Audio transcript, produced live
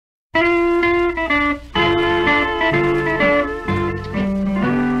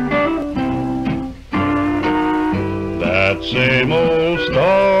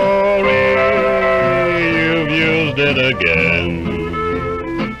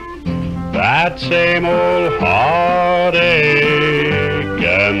that same old heartache,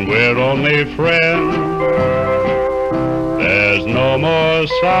 and we're only friends. There's no more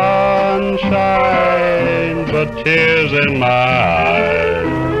sunshine, but tears in my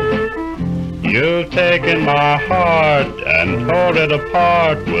eyes. You've taken my heart and tore it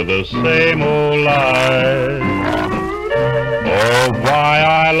apart with the same old lies. Oh, why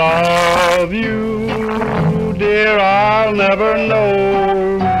I love you, dear, I'll never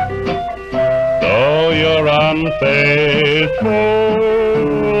know. Though you're unfaithful,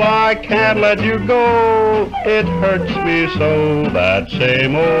 I can't let you go. It hurts me so, that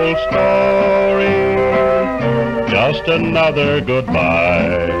same old story, just another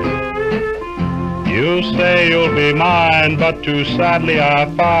goodbye. You say you'll be mine, but too sadly I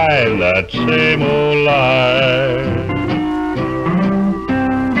find that same old lie.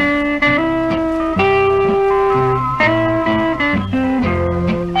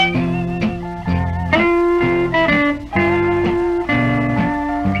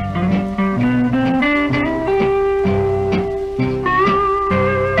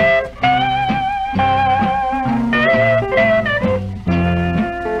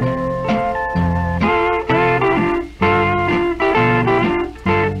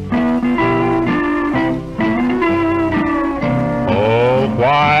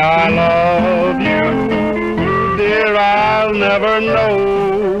 Why I love you, dear, I'll never know.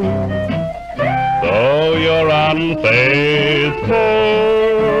 Though you're unfaithful,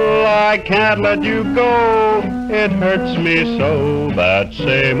 I can't let you go. It hurts me so, that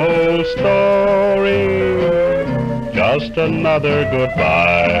same old story, just another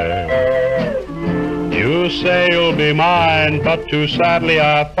goodbye. You say you'll be mine, but too sadly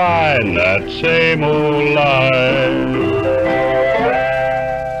I find that same old lie.